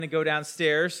To go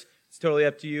downstairs. It's totally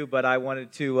up to you, but I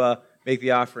wanted to make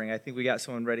the offering. I think we got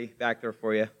someone ready back there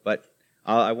for you, but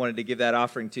I wanted to give that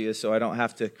offering to you so I don't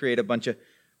have to create a bunch of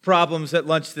problems at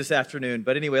lunch this afternoon.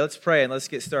 But anyway, let's pray and let's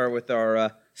get started with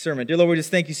our sermon. Dear Lord, we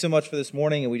just thank you so much for this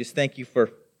morning, and we just thank you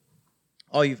for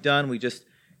all you've done. We just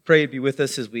pray you'd be with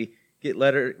us as we get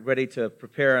ready to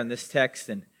prepare on this text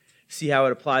and see how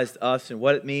it applies to us and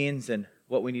what it means and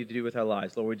what we need to do with our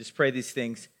lives. Lord, we just pray these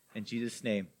things in Jesus'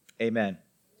 name. Amen.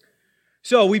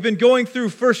 So we've been going through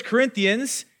 1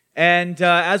 Corinthians, and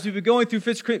as we've been going through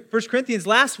 1 Corinthians,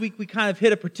 last week we kind of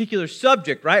hit a particular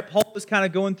subject, right? Paul was kind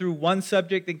of going through one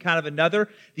subject and kind of another.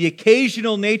 The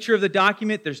occasional nature of the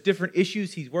document, there's different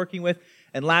issues he's working with,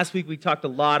 and last week we talked a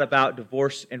lot about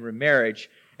divorce and remarriage,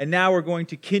 and now we're going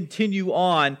to continue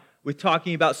on with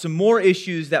talking about some more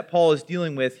issues that Paul is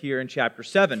dealing with here in chapter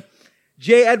 7.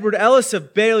 J. Edward Ellis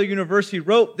of Baylor University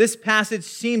wrote, "This passage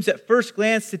seems at first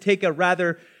glance to take a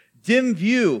rather dim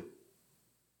view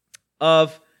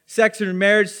of sex and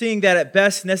marriage, seeing that at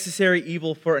best necessary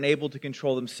evil for unable to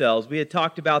control themselves." We had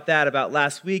talked about that about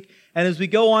last week, and as we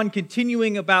go on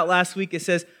continuing about last week, it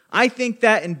says, "I think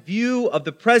that in view of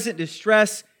the present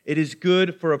distress, it is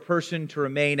good for a person to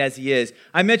remain as he is."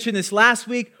 I mentioned this last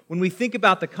week. When we think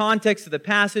about the context of the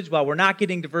passage, while we're not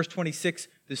getting to verse 26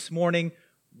 this morning,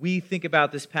 we think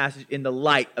about this passage in the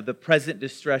light of the present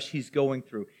distress he's going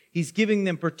through. He's giving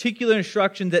them particular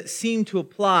instructions that seem to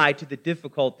apply to the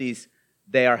difficulties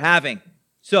they are having.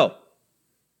 So,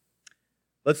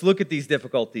 let's look at these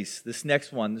difficulties, this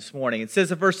next one this morning. It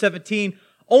says in verse 17,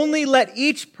 "Only let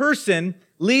each person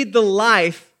lead the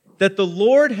life that the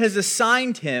Lord has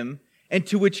assigned him and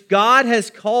to which God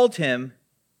has called him.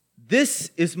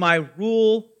 This is my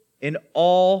rule in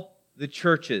all the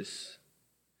churches."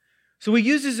 So he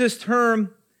uses this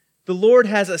term, the Lord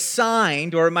has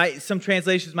assigned, or some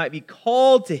translations might be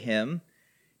called to him.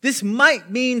 This might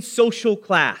mean social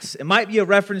class. It might be a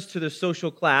reference to the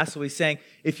social class. So he's saying,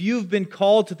 if you've been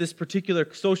called to this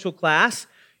particular social class,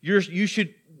 you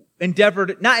should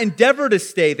not endeavor to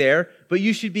stay there, but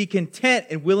you should be content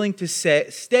and willing to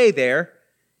stay there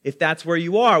if that's where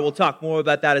you are. We'll talk more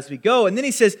about that as we go. And then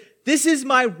he says, "This is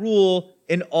my rule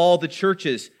in all the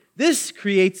churches." This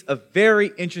creates a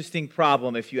very interesting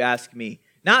problem, if you ask me.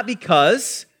 Not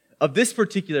because of this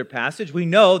particular passage. We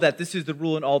know that this is the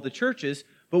rule in all the churches.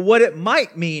 But what it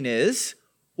might mean is,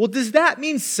 well, does that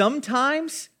mean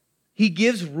sometimes he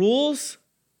gives rules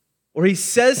or he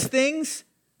says things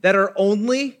that are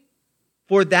only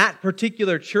for that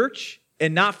particular church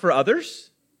and not for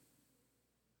others?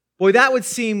 Boy, that would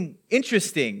seem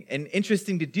interesting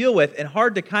to deal with and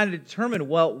hard to kind of determine,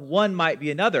 well, one might be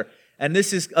another. And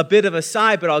this is a bit of a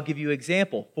side, but I'll give you an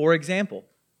example. For example,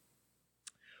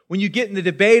 when you get in the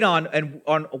debate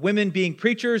on women being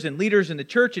preachers and leaders in the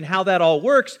church and how that all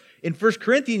works, in 1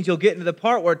 Corinthians, you'll get into the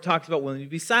part where it talks about women to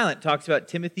be silent. It talks about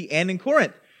Timothy and in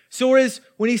Corinth. So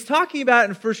when he's talking about it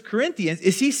in 1 Corinthians,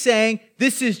 is he saying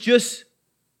this is just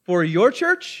for your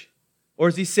church? Or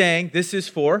is he saying this is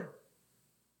for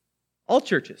all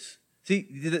churches? See,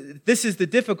 this is the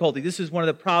difficulty. This is one of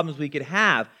the problems we could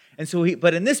have. And so,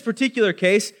 but in this particular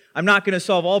case, I'm not going to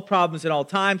solve all problems at all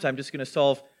times. I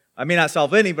may not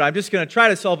solve any, but I'm just going to try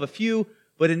to solve a few.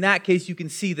 But in that case, you can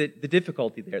see the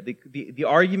difficulty there. The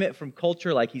argument from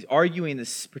culture, like he's arguing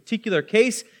this particular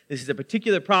case, this is a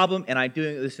particular problem, and I'm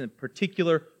doing this in a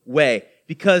particular way.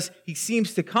 Because he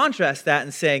seems to contrast that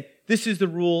and saying, this is the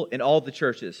rule in all the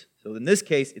churches. So in this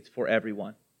case, it's for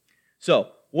everyone.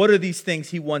 So, what are these things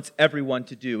he wants everyone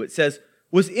to do? It says,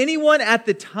 "Was anyone at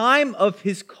the time of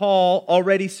his call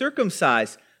already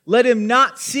circumcised? Let him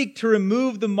not seek to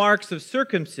remove the marks of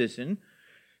circumcision."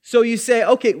 So you say,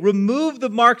 okay, remove the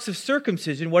marks of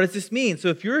circumcision. What does this mean? So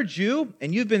if you're a Jew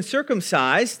and you've been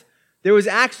circumcised, there was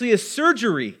actually a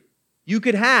surgery you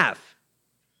could have.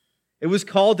 It was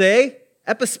called a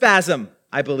epispasm,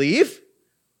 I believe.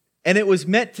 And it was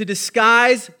meant to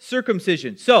disguise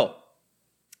circumcision. So,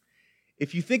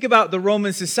 if you think about the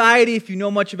Roman society, if you know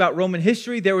much about Roman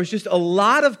history, there was just a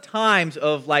lot of times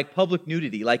of like public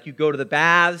nudity. Like you go to the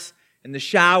baths and the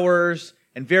showers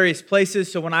and various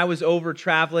places. So when I was over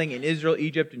traveling in Israel,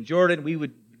 Egypt, and Jordan, we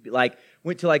went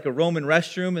to like a Roman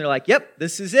restroom and they're like, yep,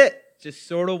 this is it. Just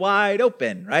sort of wide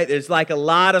open, right? There's like a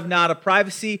lot of not of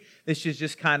privacy. This is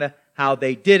just kind of how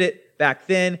they did it back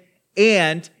then.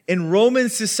 And in Roman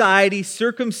society,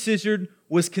 circumcision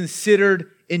was considered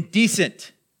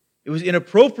indecent. It was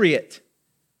inappropriate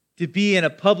to be in a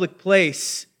public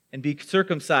place and be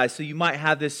circumcised. So you might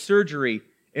have this surgery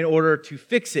in order to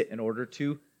fix it, in order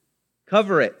to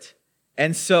cover it.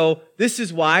 And so this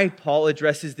is why Paul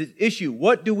addresses this issue.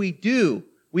 What do?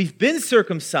 We've been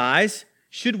circumcised.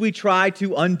 Should we try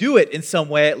to undo it in some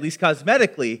way, at least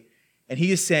cosmetically? And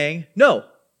he is saying, no,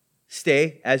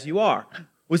 stay as you are.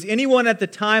 Was anyone at the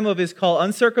time of his call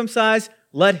uncircumcised?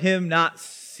 Let him not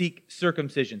seek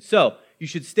circumcision. So, you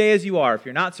should stay as you are. If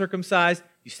you're not circumcised,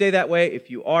 you stay that way.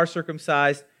 If you are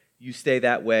circumcised, you stay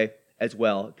that way as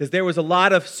well. Because there was a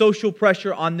lot of social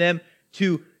pressure on them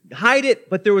to hide it,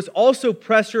 but there was also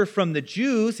pressure from the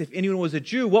Jews. If anyone was a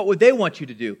Jew, what would they want you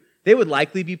to do? They would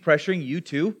likely be pressuring you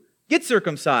to get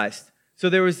circumcised. So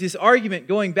there was this argument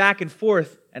going back and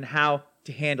forth and how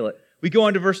to handle it. We go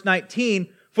on to verse 19.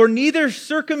 For neither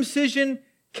circumcision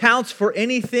counts for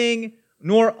anything,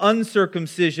 nor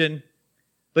uncircumcision,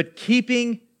 but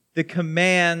keeping the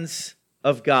commands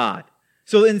of God.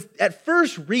 So at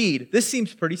first read, this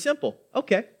seems pretty simple.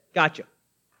 Okay, gotcha.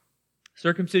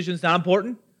 Circumcision's not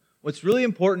important. What's really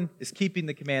important is keeping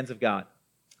the commands of God.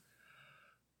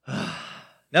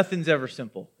 Nothing's ever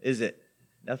simple, is it?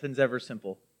 Nothing's ever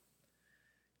simple.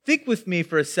 Think with me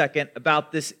for a second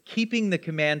about this keeping the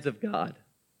commands of God.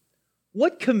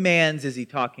 What commands is he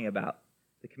talking about?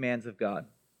 The commands of God.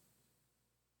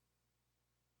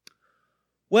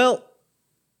 Well,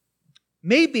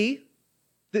 maybe,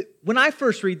 when I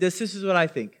first read this is what I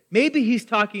think. Maybe he's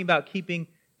talking about keeping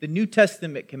the New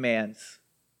Testament commands.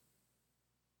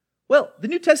 Well, the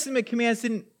New Testament commands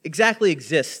didn't exactly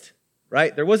exist,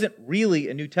 right? There wasn't really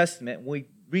a New Testament. When we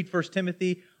read 1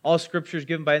 Timothy, all Scripture is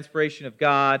given by inspiration of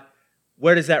God.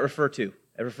 Where does that refer to?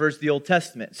 It refers to the Old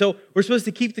Testament. So we're supposed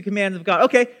to keep the commands of God.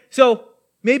 Okay, so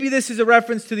maybe this is a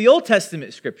reference to the Old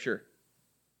Testament Scripture.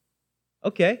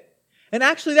 Okay. And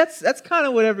actually, that's kind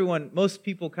of what most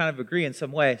people kind of agree in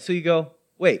some way. So you go,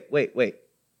 wait.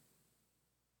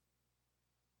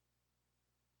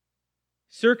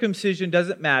 Circumcision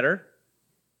doesn't matter,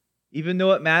 even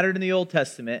though it mattered in the Old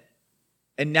Testament.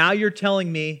 And now you're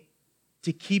telling me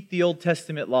to keep the Old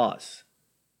Testament laws.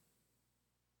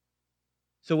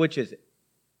 So which is it?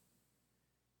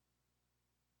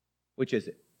 Which is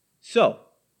it? So,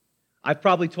 I've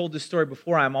probably told this story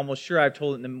before. I'm almost sure I've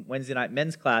told it in the Wednesday night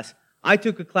men's class. I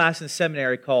took a class in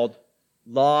seminary called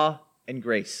Law and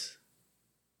Grace.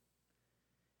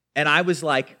 And I was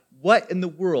like, what in the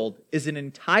world is an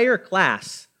entire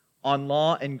class on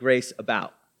law and grace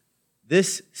about?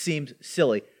 This seems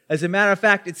silly. As a matter of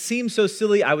fact, it seemed so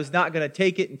silly, I was not going to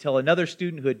take it until another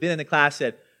student who had been in the class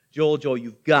said, Joel,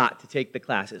 you've got to take the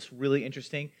class. It's really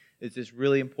interesting. It's this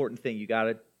really important thing. You got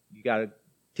to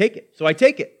take it. So I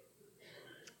take it.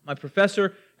 My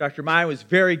professor, Dr. Meyer, was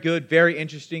very good, very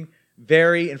interesting,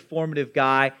 very informative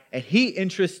guy, and he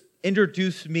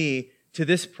introduced me to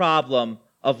this problem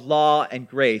of law and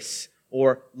grace,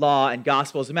 or law and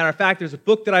gospel. As a matter of fact, there's a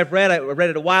book that I've read. I read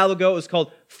it a while ago. It was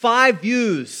called 5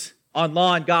 Views on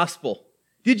Law and Gospel.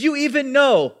 Did you even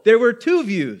know there were 2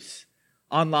 views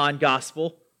on law and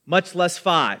gospel, much less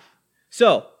 5?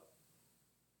 So,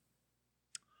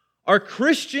 are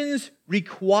Christians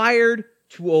required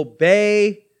to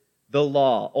obey the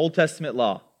law, Old Testament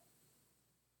law?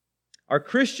 Are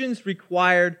Christians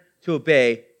required to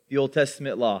obey the Old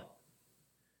Testament law?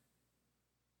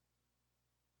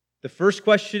 The first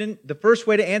way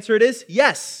to answer it is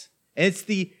yes. And it's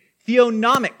the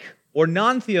theonomic or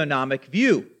non-theonomic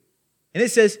view. And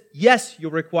it says, yes, you're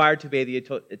required to obey the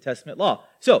Old Testament law.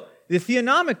 So, the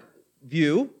theonomic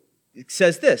view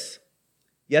says this.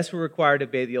 Yes, we're required to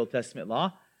obey the Old Testament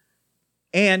law.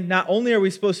 And not only are we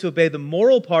supposed to obey the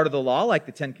moral part of the law, like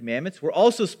the 10 Commandments, we're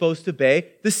also supposed to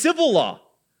obey the civil law,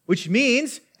 which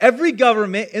means every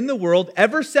government in the world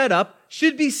ever set up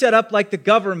should be set up like the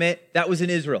government that was in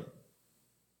Israel.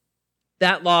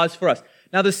 That law is for us.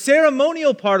 Now, the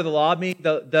ceremonial part of the law, meaning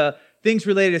the things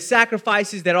related to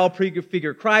sacrifices that all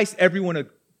prefigure Christ,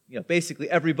 basically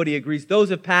everybody agrees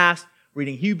those have passed,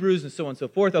 reading Hebrews and so on and so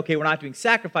forth. Okay, we're not doing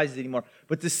sacrifices anymore.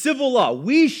 But the civil law,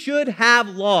 we should have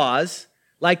laws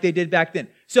like they did back then.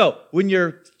 So, when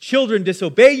your children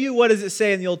disobey you, what does it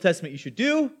say in the Old Testament you should do?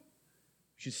 You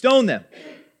should stone them.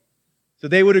 So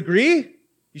they would agree,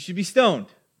 you should be stoned.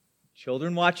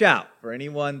 Children, watch out for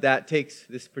anyone that takes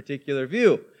this particular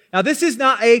view. Now, this is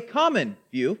not a common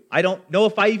view. I don't know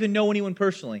if I even know anyone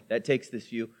personally that takes this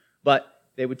view, but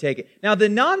they would take it. Now, the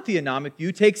non-theonomic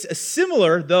view takes a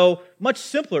similar, though much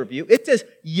simpler view. It says,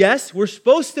 yes, we're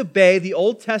supposed to obey the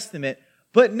Old Testament,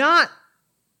 but not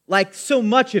like so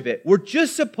much of it. We're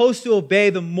just supposed to obey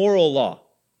the moral law,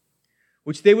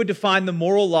 which they would define the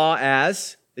moral law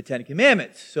as the 10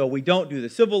 Commandments. So we don't do the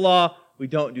civil law, we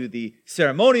don't do the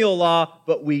ceremonial law,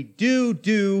 but we do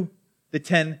the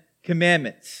 10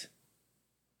 Commandments.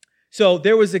 So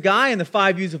there was a guy in the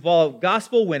 5 Views of Law and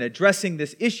Gospel when addressing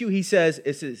this issue. He says,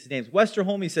 his name's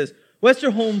Westerholm, he says,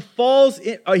 Westerholm falls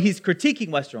in, he's critiquing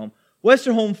Westerholm.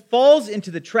 Westerholm falls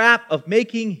into the trap of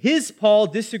making his Paul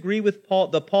disagree with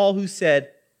the Paul who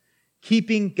said,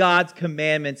 keeping God's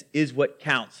commandments is what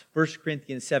counts. 1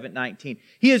 Corinthians 7:19.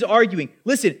 He is arguing,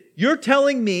 listen, you're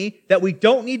telling me that we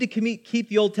don't need to keep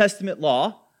the Old Testament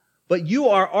law, but you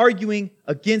are arguing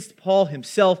against Paul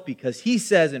himself because he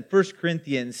says in 1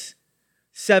 Corinthians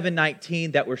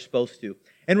 7:19 that we're supposed to.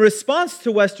 In response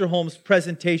to Westerholm's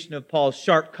presentation of Paul's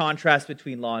sharp contrast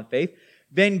between law and faith,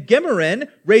 Van Gemeren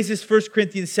raises 1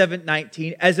 Corinthians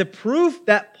 7:19 as a proof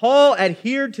that Paul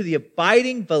adhered to the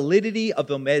abiding validity of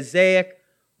the Mosaic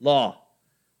law.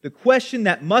 The question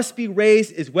that must be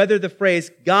raised is whether the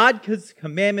phrase God's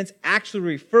commandments actually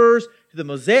refers to the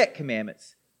Mosaic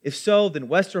commandments. If so, then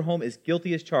Westerholm is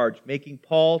guilty as charged, making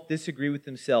Paul disagree with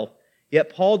himself. Yet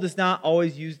Paul does not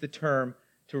always use the term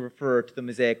to refer to the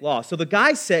Mosaic law. So the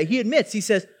guy he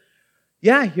says,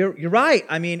 yeah, you're right.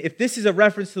 I mean, if this is a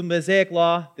reference to the Mosaic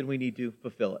law, then we need to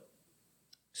fulfill it.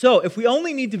 So if we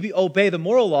only need to obey the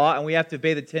moral law and we have to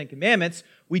obey the Ten Commandments,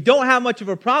 we don't have much of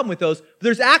a problem with those. But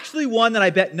there's actually one that I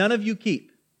bet none of you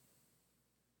keep.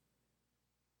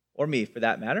 Or me, for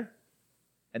that matter.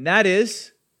 And that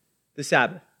is the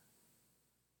Sabbath.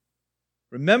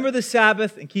 Remember the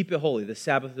Sabbath and keep it holy. The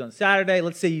Sabbath is on Saturday.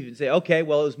 Let's say you even say, okay,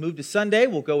 well, it was moved to Sunday.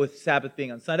 We'll go with Sabbath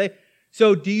being on Sunday.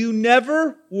 So do you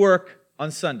never work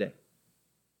on Sunday?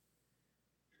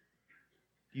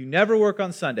 You never work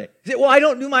on Sunday. You say, well, I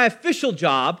don't do my official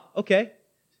job. Okay.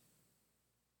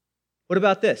 What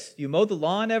about this? Do you mow the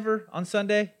lawn ever on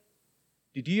Sunday? Do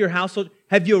you do your household?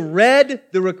 Have you read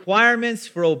the requirements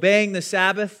for obeying the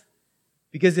Sabbath?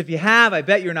 Because if you have, I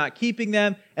bet you're not keeping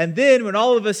them. And then when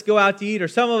all of us go out to eat, or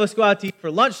some of us go out to eat for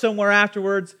lunch somewhere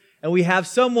afterwards, and we have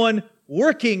someone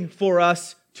working for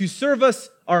us to serve us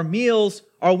our meals,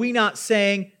 are we not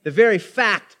saying the very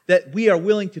fact that we are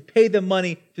willing to pay them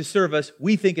money to serve us,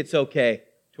 we think it's okay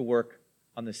to work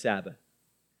on the Sabbath?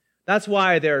 That's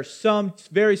why there are some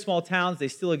very small towns, they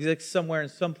still exist somewhere in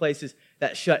some places,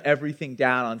 that shut everything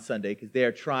down on Sunday because they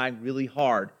are trying really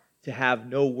hard to have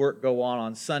no work go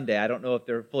on Sunday. I don't know if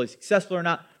they're fully successful or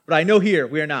not, but I know here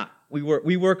we are not. We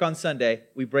work on Sunday.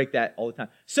 We break that all the time.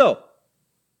 So,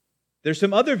 there's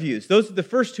some other views. Those are the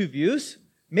first two views.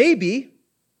 Maybe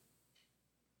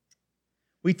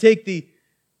we take the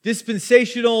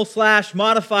dispensational /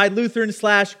 modified Lutheran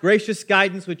 / gracious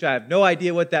guidance, which I have no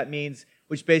idea what that means,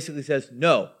 which basically says,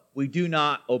 no, we do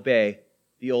not obey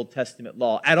the Old Testament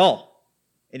law at all,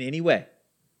 in any way.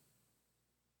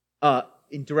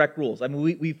 In direct rules. I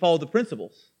mean, we follow the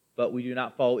principles, but we do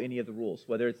not follow any of the rules,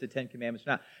 whether it's the Ten Commandments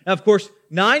or not. Now, of course,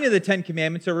 9 of the 10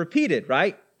 Commandments are repeated,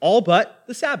 right? All but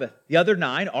the Sabbath. The other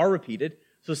 9 are repeated.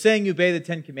 So saying you obey the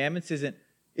 10 Commandments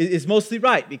is mostly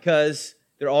right because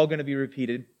they're all going to be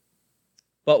repeated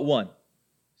but one.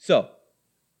 So,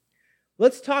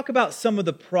 let's talk about some of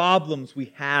the problems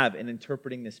we have in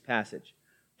interpreting this passage.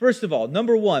 First of all,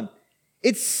 number 1,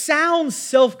 it sounds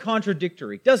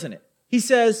self-contradictory, doesn't it? He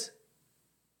says,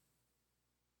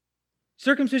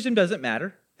 circumcision doesn't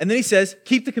matter. And then he says,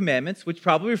 keep the commandments, which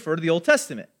probably refer to the Old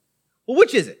Testament. Well,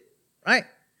 which is it? Right?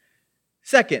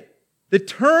 Second, the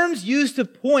terms used to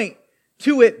point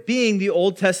to it being the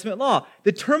Old Testament law.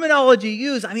 The terminology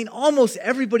used, almost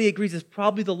everybody agrees is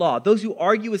probably the law. Those who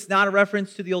argue it's not a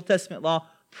reference to the Old Testament law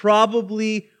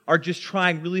probably are just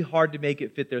trying really hard to make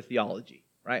it fit their theology,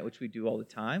 right? Which we do all the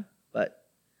time, but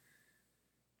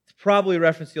it's probably a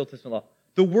reference to the Old Testament law.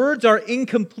 The words are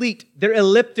incomplete. They're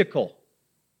elliptical.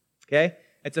 Okay?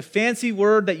 It's a fancy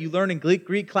word that you learn in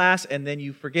Greek class and then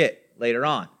you forget later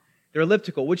on. They're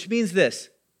elliptical, which means this.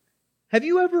 Have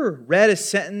you ever read a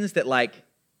sentence that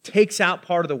takes out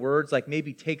part of the words,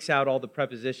 maybe takes out all the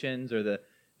prepositions or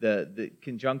the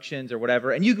conjunctions or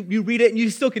whatever, and you read it and you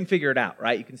still can figure it out,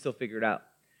 right? You can still figure it out.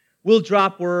 We'll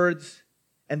drop words,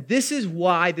 and this is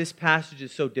why this passage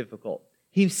is so difficult.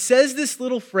 He says this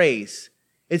little phrase.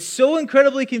 It's so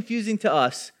incredibly confusing to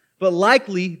us, but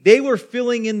likely they were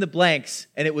filling in the blanks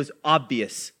and it was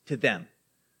obvious to them.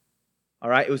 All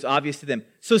right, it was obvious to them.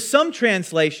 So some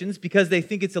translations, because they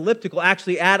think it's elliptical,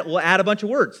 actually will add a bunch of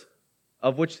words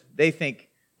of which they think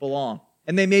belong.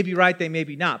 And they may be right, they may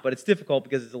be not, but it's difficult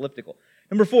because it's elliptical.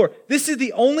 Number 4, this is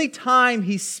the only time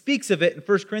he speaks of it in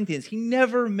 1 Corinthians. He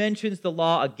never mentions the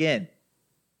law again,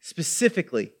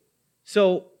 specifically.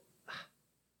 So,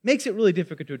 makes it really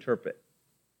difficult to interpret.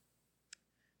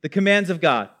 The commands of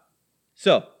God.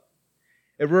 So,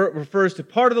 it refers to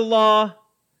part of the law,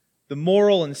 the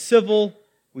moral and civil.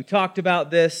 We talked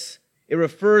about this. It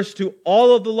refers to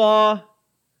all of the law.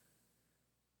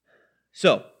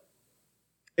 So,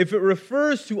 if it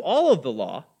refers to all of the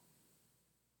law,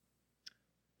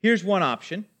 Here's one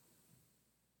option.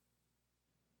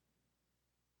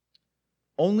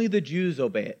 Only the Jews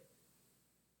obey it.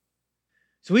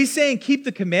 So he's saying keep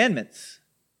the commandments.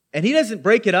 And he doesn't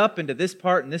break it up into this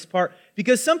part and this part,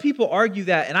 because some people argue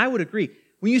that, and I would agree.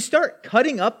 When you start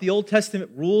cutting up the Old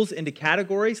Testament rules into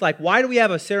categories, like why do we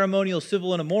have a ceremonial,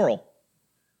 civil, and a moral?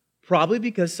 Probably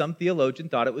because some theologian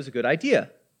thought it was a good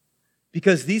idea.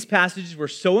 Because these passages were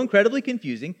so incredibly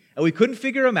confusing, and we couldn't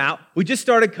figure them out, we just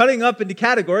started cutting up into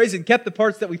categories and kept the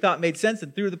parts that we thought made sense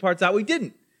and threw the parts out we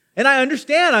didn't. And I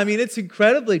understand, it's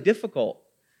incredibly difficult.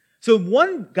 So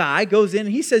one guy goes in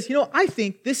and he says, I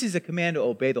think this is a command to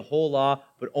obey the whole law,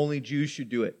 but only Jews should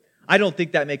do it. I don't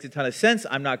think that makes a ton of sense.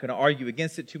 I'm not going to argue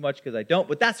against it too much because I don't.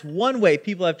 But that's one way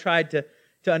people have tried to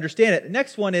understand it. The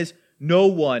next one is no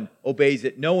one obeys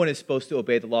it. No one is supposed to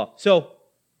obey the law. So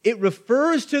it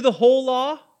refers to the whole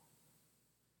law.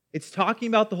 It's talking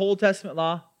about the whole Testament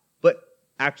law, but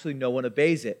actually no one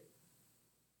obeys it.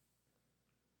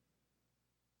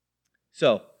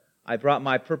 So I brought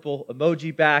my purple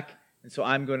emoji back, and so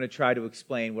I'm going to try to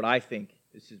explain what I think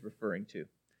this is referring to.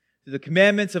 To the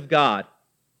commandments of God.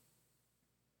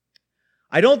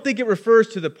 I don't think it refers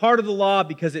to the part of the law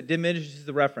because it diminishes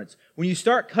the reference. When you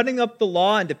start cutting up the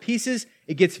law into pieces,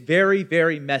 it gets very,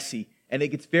 very messy, and it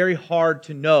gets very hard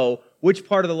to know which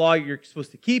part of the law you're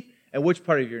supposed to keep and which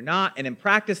part of you're not. And in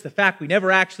practice, the fact we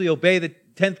never actually obey the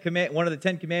 10th command, one of the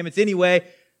 10 commandments anyway,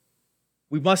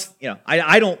 we must,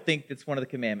 I don't think it's one of the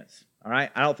commandments. All right?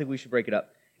 I don't think we should break it up.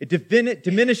 It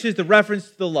diminishes the reference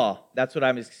to the law. That's what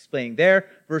I'm explaining there.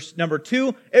 Verse number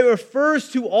 2, it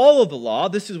refers to all of the law.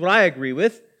 This is what I agree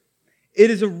with. It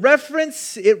is a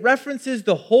reference, it references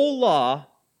the whole law,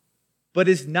 but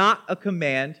is not a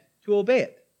command to obey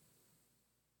it.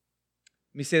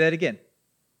 Let me say that again.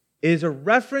 It is a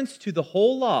reference to the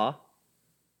whole law,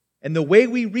 and the way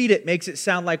we read it makes it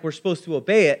sound like we're supposed to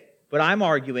obey it, but I'm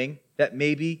arguing that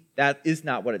maybe that is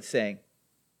not what it's saying.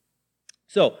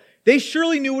 So, they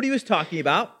surely knew what he was talking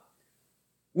about.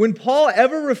 When Paul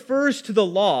ever refers to the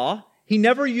law, he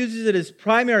never uses it as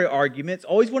primary argument. It's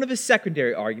always one of his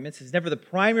secondary arguments. It's never the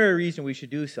primary reason we should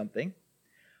do something.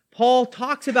 Paul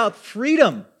talks about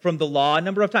freedom from the law a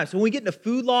number of times. So when we get into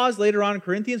food laws later on in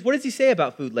Corinthians, what does he say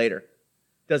about food later?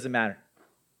 Doesn't matter.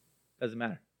 Doesn't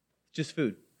matter. It's just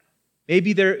food.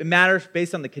 Maybe it matters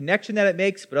based on the connection that it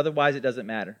makes, but otherwise it doesn't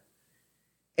matter.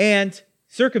 And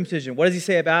circumcision, what does he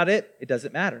say about it? It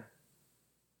doesn't matter.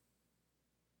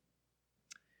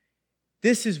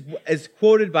 This is, as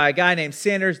quoted by a guy named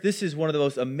Sanders, this is one of the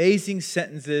most amazing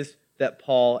sentences that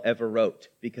Paul ever wrote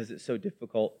because it's so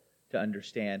difficult to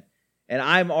understand. And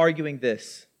I'm arguing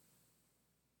this.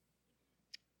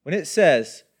 When it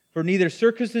says, for neither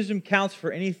circumcision counts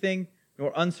for anything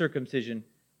nor uncircumcision,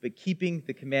 but keeping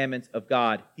the commandments of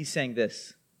God, he's saying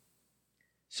this.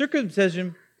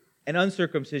 Circumcision and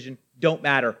uncircumcision don't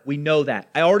matter. We know that.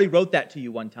 I already wrote that to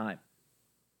you one time.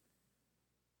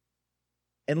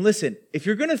 And listen, if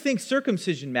you're going to think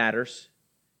circumcision matters,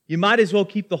 you might as well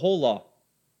keep the whole law.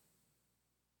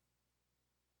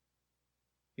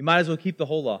 You might as well keep the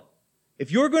whole law. If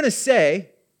you're going to say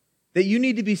that you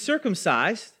need to be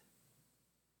circumcised,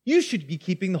 you should be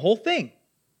keeping the whole thing.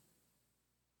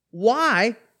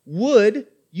 Why would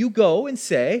you go and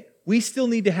say, we still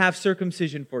need to have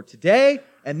circumcision for today,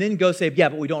 and then go say, yeah,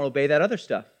 but we don't obey that other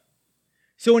stuff?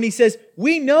 So when he says,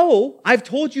 we know, I've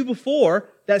told you before,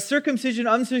 that circumcision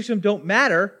and uncircumcision don't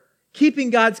matter, keeping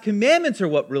God's commandments are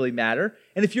what really matter.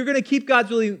 And if you're going to keep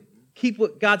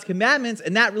God's commandments,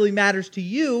 and that really matters to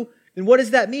you, then what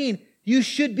does that mean? You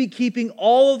should be keeping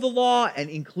all of the law, and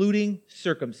including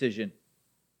circumcision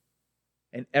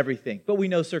and everything. But we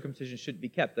know circumcision shouldn't be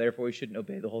kept, therefore we shouldn't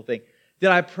obey the whole thing. Did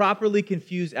I properly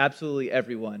confuse absolutely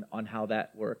everyone on how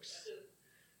that works?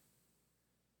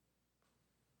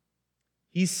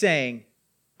 He's saying,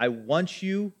 I want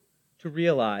you to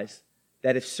realize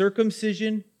that if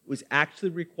circumcision was actually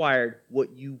required,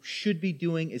 what you should be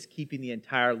doing is keeping the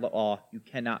entire law. You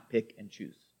cannot pick and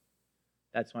choose.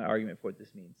 That's my argument for what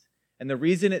this means. And the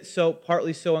reason it's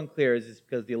partly so unclear is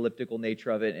because of the elliptical nature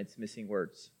of it and it's missing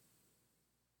words.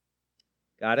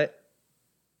 Got it?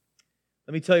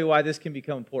 Let me tell you why this can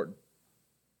become important.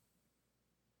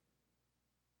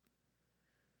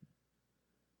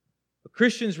 A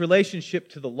Christian's relationship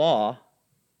to the law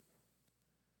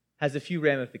has a few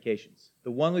ramifications.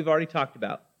 The one we've already talked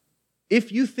about.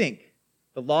 If you think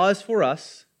the law is for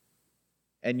us,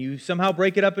 and you somehow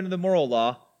break it up into the moral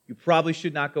law, you probably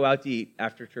should not go out to eat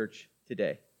after church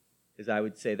today. Because I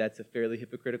would say that's a fairly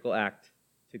hypocritical act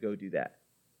to go do that.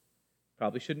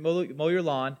 Probably shouldn't mow your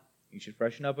lawn. You should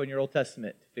freshen up on your Old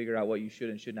Testament to figure out what you should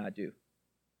and should not do.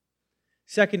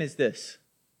 Second is this.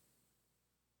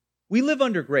 We live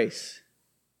under grace,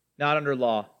 not under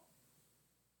law.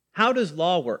 How does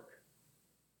law work?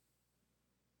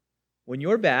 When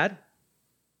you're bad,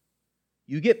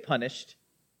 you get punished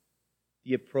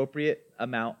the appropriate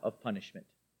amount of punishment.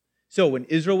 So when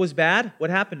Israel was bad, what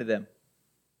happened to them?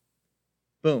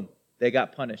 Boom, they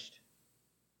got punished.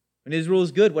 When Israel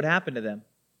was good, what happened to them?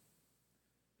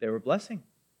 They were a blessing.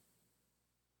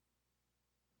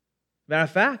 Matter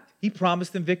of fact, he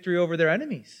promised them victory over their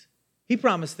enemies. He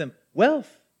promised them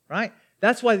wealth, right?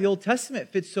 That's why the Old Testament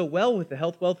fits so well with the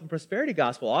health, wealth, and prosperity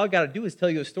gospel. All I got to do is tell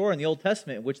you a story in the Old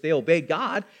Testament in which they obeyed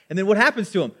God, and then what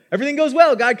happens to them? Everything goes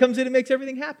well. God comes in and makes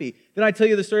everything happy. Then I tell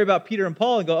you the story about Peter and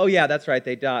Paul and go, oh yeah, that's right,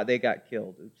 they died, they got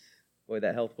killed. Oops. Boy,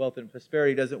 that health, wealth, and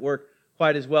prosperity doesn't work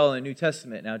quite as well in the New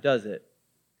Testament now, does it?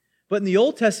 But in the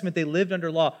Old Testament, they lived under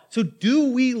law. So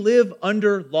do we live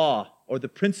under law or the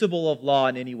principle of law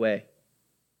in any way?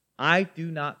 I do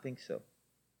not think so.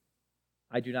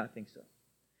 I do not think so.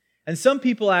 And some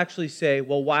people actually say,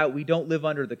 well, why we don't live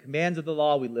under the commands of the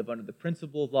law, we live under the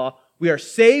principle of law. We are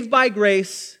saved by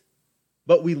grace,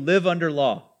 but we live under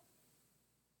law.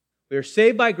 We are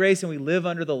saved by grace and we live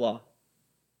under the law.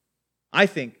 I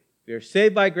think we are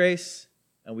saved by grace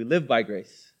and we live by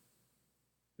grace.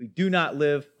 We do not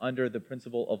live under the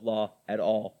principle of law at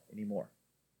all anymore.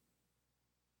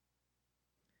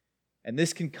 And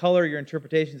this can color your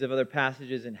interpretations of other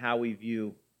passages and how we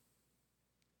view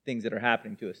things that are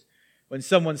happening to us. When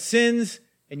someone sins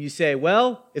and you say,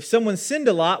 well, if someone sinned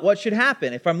a lot, what should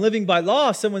happen? If I'm living by law,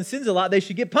 if someone sins a lot, they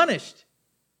should get punished.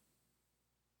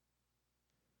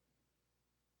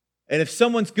 And if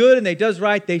someone's good and they does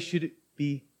right, they should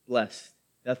be blessed.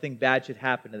 Nothing bad should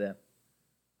happen to them.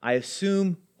 I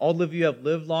assume all of you have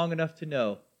lived long enough to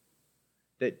know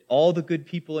that all the good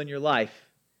people in your life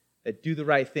that do the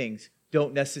right things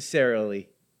don't necessarily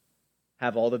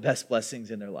have all the best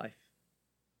blessings in their life.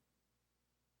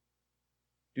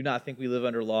 Do not think we live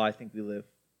under law. I think we live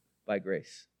by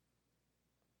grace.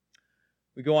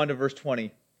 We go on to verse 20.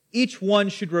 Each one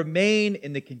should remain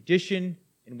in the condition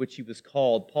in which he was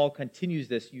called. Paul continues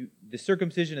this. The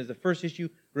circumcision is the first issue.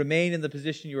 Remain in the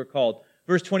position you were called.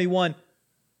 Verse 21.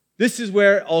 This is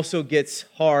where it also gets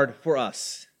hard for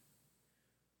us.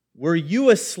 Were you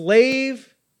a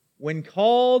slave when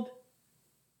called?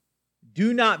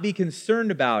 Do not be concerned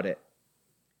about it.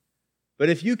 But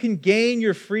if you can gain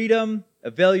your freedom,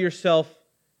 avail yourself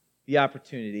the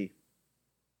opportunity.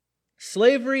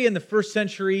 Slavery in the first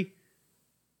century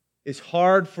is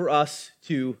hard for us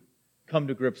to come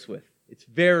to grips with. It's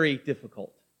very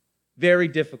difficult. Very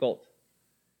difficult.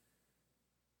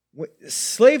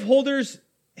 Slaveholders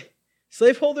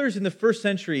in the first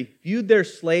century viewed their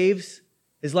slaves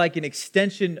as like an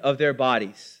extension of their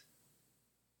bodies.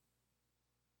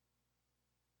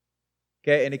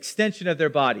 Okay, an extension of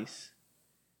their bodies.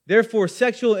 Therefore,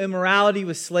 sexual immorality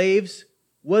with slaves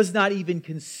was not even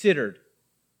considered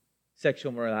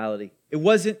sexual immorality. It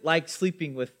wasn't like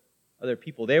sleeping with other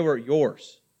people. They were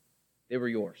yours. They were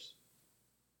yours.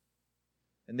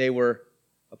 And they were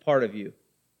a part of you.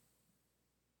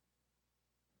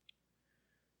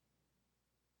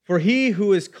 For he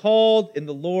who is called in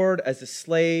the Lord as a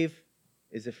slave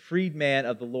is a freedman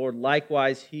of the Lord.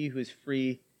 Likewise, he who is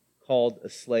free called a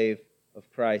slave of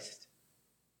Christ.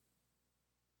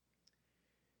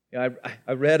 You know,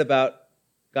 I read about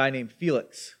a guy named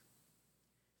Felix.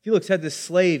 Felix had this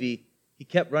slave. He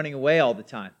kept running away all the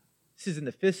time. This is in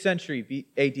the 5th century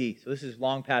AD, so this is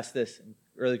long past this in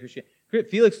early Christianity.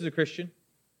 Felix was a Christian.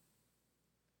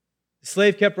 The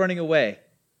slave kept running away.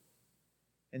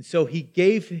 And so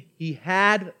he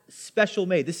had special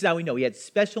made, this is how we know, he had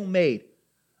special made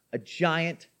a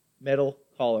giant metal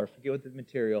collar, forget what the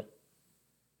material,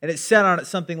 and it said on it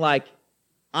something like,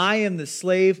 I am the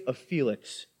slave of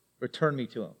Felix, return me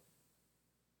to him.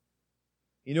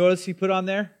 You know what else he put on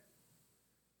there?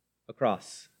 A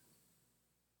cross.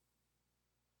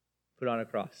 Put on a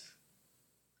cross.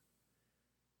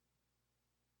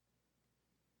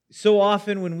 So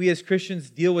often when we as Christians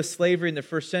deal with slavery in the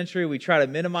first century, we try to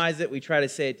minimize it. We try to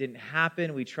say it didn't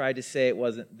happen. We try to say it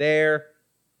wasn't there.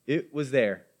 It was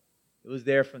there. It was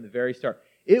there from the very start.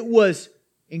 It was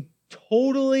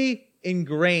totally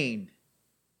ingrained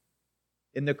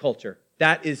in the culture.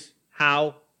 That's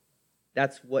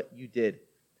what you did.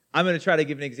 I'm going to try to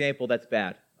give an example that's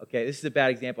bad. Okay, this is a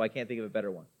bad example. I can't think of a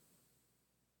better one.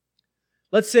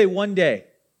 Let's say one day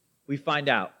we find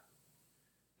out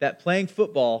that playing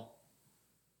football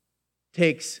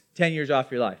takes 10 years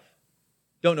off your life.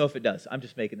 Don't know if it does. I'm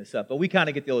just making this up. But we kind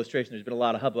of get the illustration. There's been a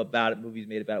lot of hubbub about it, movies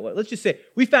made about it. Let's just say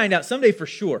we find out someday for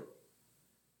sure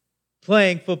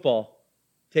playing football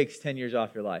takes 10 years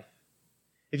off your life.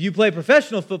 If you play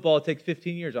professional football, it takes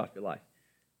 15 years off your life.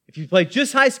 If you play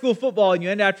just high school football and you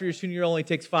end after your senior year, it only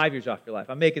takes 5 years off your life.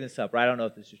 I'm making this up, right? I don't know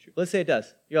if this is true. Let's say it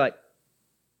does. You're like,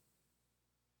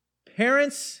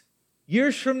 parents,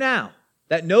 years from now,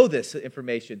 that know this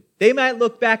information, they might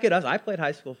look back at us. I played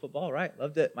high school football, right?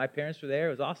 Loved it. My parents were there.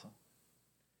 It was awesome.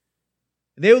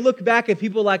 And they would look back at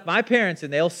people like my parents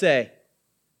and they'll say,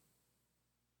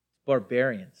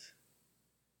 barbarians.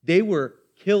 They were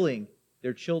killing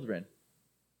their children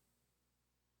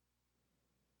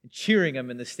and cheering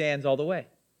them in the stands all the way.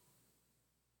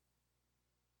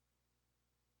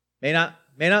 May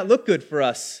not look good for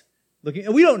us.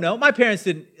 We don't know. My parents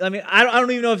didn't. I mean, I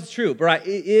don't even know if it's true. But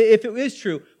if it is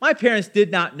true, my parents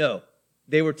did not know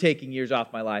they were taking years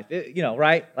off my life.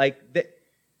 Right? Like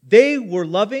they were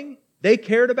loving. They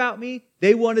cared about me.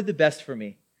 They wanted the best for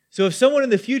me. So if someone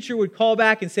in the future would call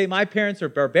back and say my parents are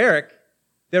barbaric,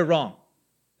 they're wrong.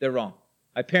 They're wrong.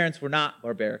 My parents were not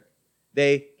barbaric.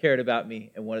 They cared about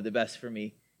me and wanted the best for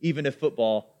me, even if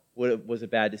football was a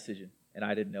bad decision and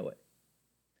I didn't know it.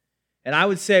 And I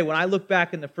would say, when I look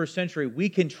back in the first century, we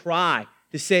can try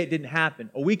to say it didn't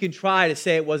happen, or we can try to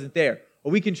say it wasn't there,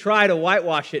 or we can try to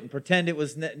whitewash it and pretend it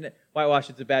was... Whitewash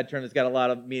is a bad term. It's got a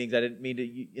lot of meanings. I didn't mean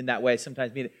to, in that way,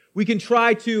 sometimes mean it. We can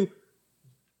try to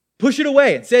push it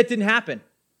away and say it didn't happen.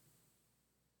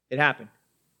 It happened.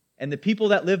 And the people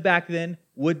that lived back then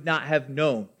would not have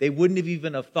known. They wouldn't have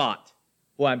even have thought,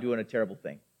 boy, I'm doing a terrible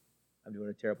thing. I'm doing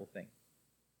a terrible thing.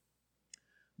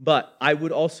 But I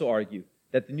would also argue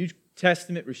that the New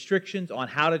Testament restrictions on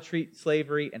how to treat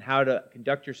slavery and how to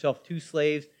conduct yourself to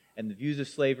slaves and the views of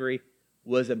slavery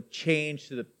was a change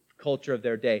to the culture of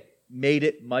their day. Made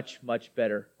it much, much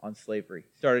better on slavery.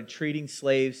 Started treating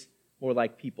slaves more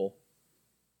like people.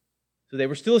 So they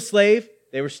were still a slave.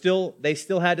 They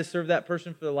still had to serve that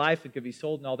person for their life. It could be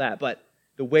sold and all that. But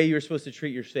the way you were supposed to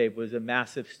treat your slave was a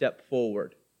massive step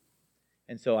forward.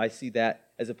 And so I see that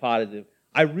as a positive.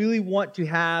 I really want to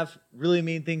have really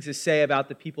mean things to say about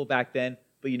the people back then,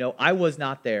 but I was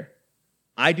not there.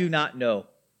 I do not know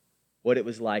what it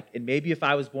was like. And maybe if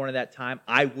I was born at that time,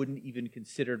 I wouldn't even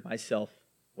consider myself,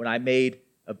 when I made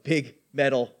a big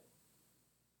metal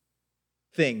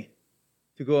thing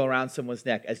to go around someone's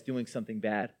neck, as doing something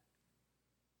bad.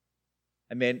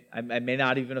 I may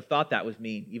not even have thought that was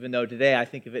mean, even though today I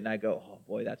think of it and I go, oh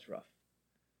boy, that's rough.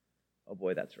 Oh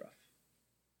boy, that's rough.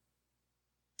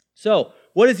 So,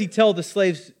 what does he tell the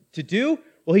slaves to do?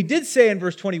 Well, he did say in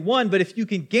verse 21, but if you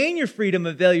can gain your freedom,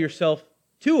 avail yourself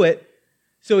to it.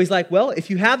 So he's like, well, if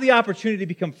you have the opportunity to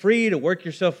become free, to work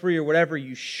yourself free or whatever,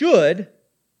 you should.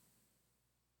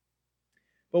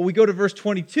 But we go to verse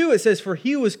 22, it says, for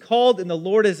he who was called in the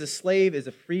Lord as a slave is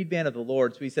a freedman of the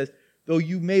Lord. So he says, though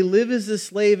you may live as a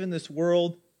slave in this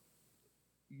world,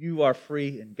 you are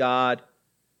free in God.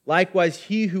 Likewise,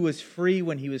 he who was free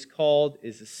when he was called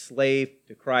is a slave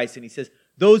to Christ. And he says,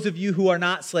 those of you who are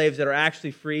not slaves that are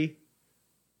actually free,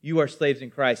 you are slaves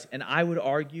in Christ. And I would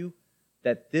argue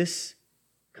that this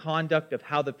conduct of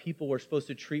how the people were supposed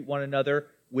to treat one another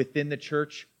within the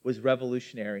church was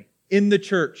revolutionary. In the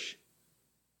church,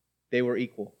 they were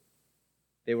equal.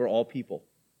 They were all people.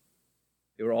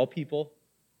 They were all people,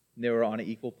 and they were on an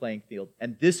equal playing field.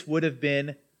 And this would have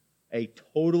been a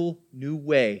total new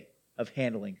way of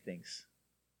handling things.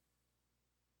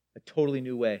 A totally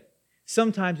new way.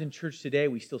 Sometimes in church today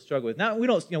we still struggle with. Now we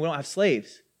don't have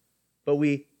slaves, but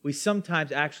we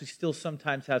sometimes actually still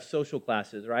sometimes have social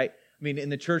classes, right? I mean, in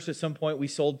the church at some point we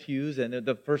sold pews, and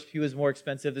the first pew is more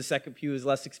expensive, the second pew is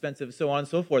less expensive, so on and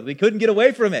so forth. We couldn't get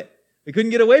away from it.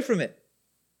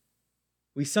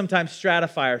 We sometimes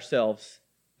stratify ourselves,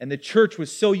 and the church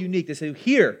was so unique. They say,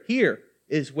 here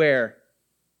is where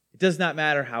it does not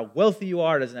matter how wealthy you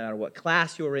are, it doesn't matter what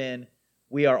class you're in,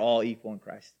 we are all equal in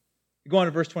Christ. We go on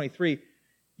to verse 23.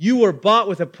 You were bought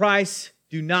with a price,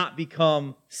 do not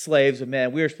become slaves of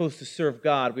men. We are supposed to serve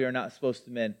God, we are not supposed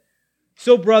to men.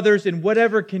 So, brothers, in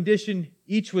whatever condition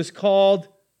each was called,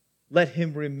 let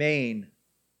him remain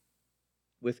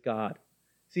with God.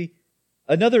 See,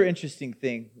 another interesting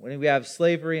thing, when we have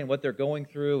slavery and what they're going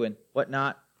through and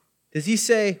whatnot, does he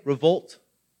say revolt?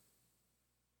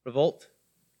 Revolt?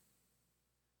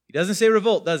 He doesn't say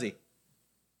revolt, does he?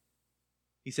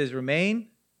 He says remain.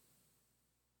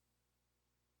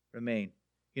 Remain.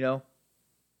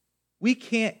 We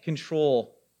can't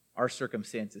control our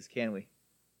circumstances, can we?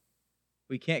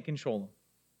 We can't control them.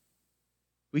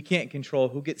 We can't control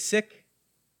who gets sick.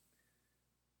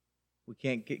 We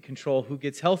can't control who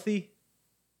gets healthy.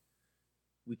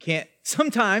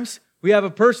 Sometimes we have a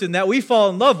person that we fall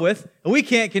in love with, and we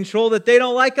can't control that they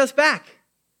don't like us back.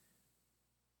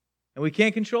 And we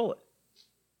can't control it.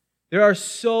 There are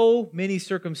so many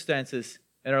circumstances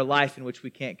in our life in which we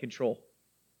can't control.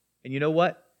 And you know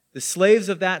what? The slaves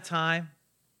of that time,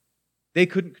 they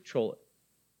couldn't control it.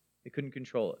 They couldn't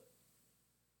control it.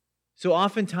 So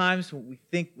oftentimes we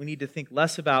think we need to think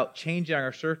less about changing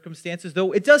our circumstances,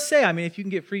 though it does say, if you can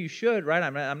get free, you should, right?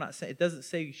 I'm not saying, it doesn't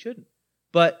say you shouldn't.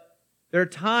 But there are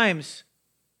times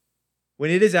when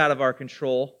it is out of our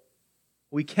control.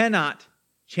 We cannot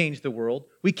change the world.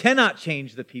 We cannot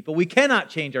change the people. We cannot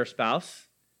change our spouse.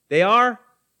 They are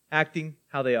acting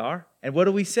how they are. And what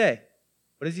do we say?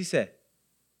 What does he say?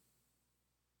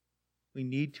 We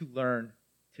need to learn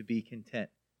to be content.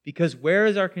 Because where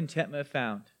is our contentment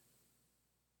found?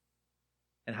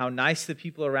 And how nice the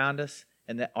people around us,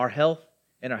 and that our health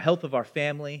of our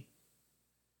family,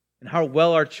 and how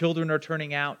well our children are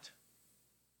turning out.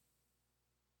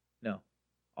 No,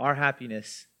 our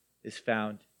happiness is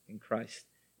found in Christ.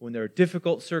 When there are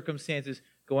difficult circumstances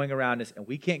going around us, and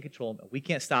we can't control them, and we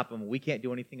can't stop them, and we can't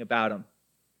do anything about them,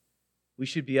 we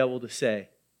should be able to say,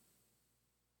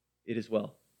 "It is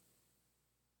well."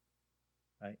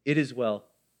 Right? It is well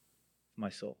with my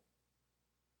soul.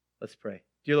 Let's pray.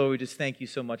 Dear Lord, we just thank you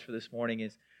so much for this morning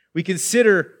as we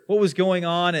consider what was going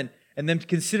on and then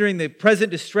considering the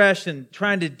present distress and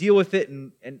trying to deal with it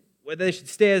and whether they should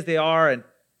stay as they are. And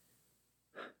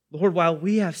Lord, while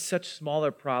we have such smaller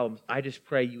problems, I just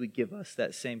pray you would give us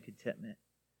that same contentment.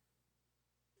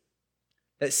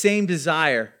 That same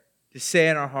desire to say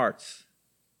in our hearts,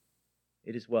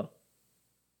 "It is well.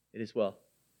 It is well."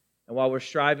 And while we're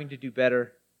striving to do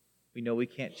better, we know we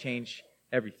can't change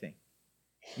everything.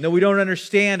 No, we don't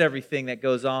understand everything that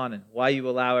goes on and why you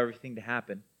allow everything to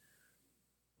happen.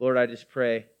 Lord, I just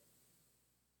pray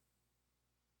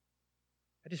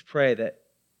that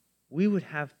we would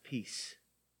have peace,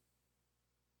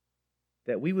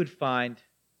 that we would find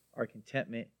our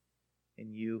contentment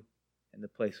in you and the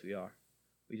place we are.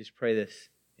 We just pray this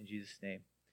in Jesus' name.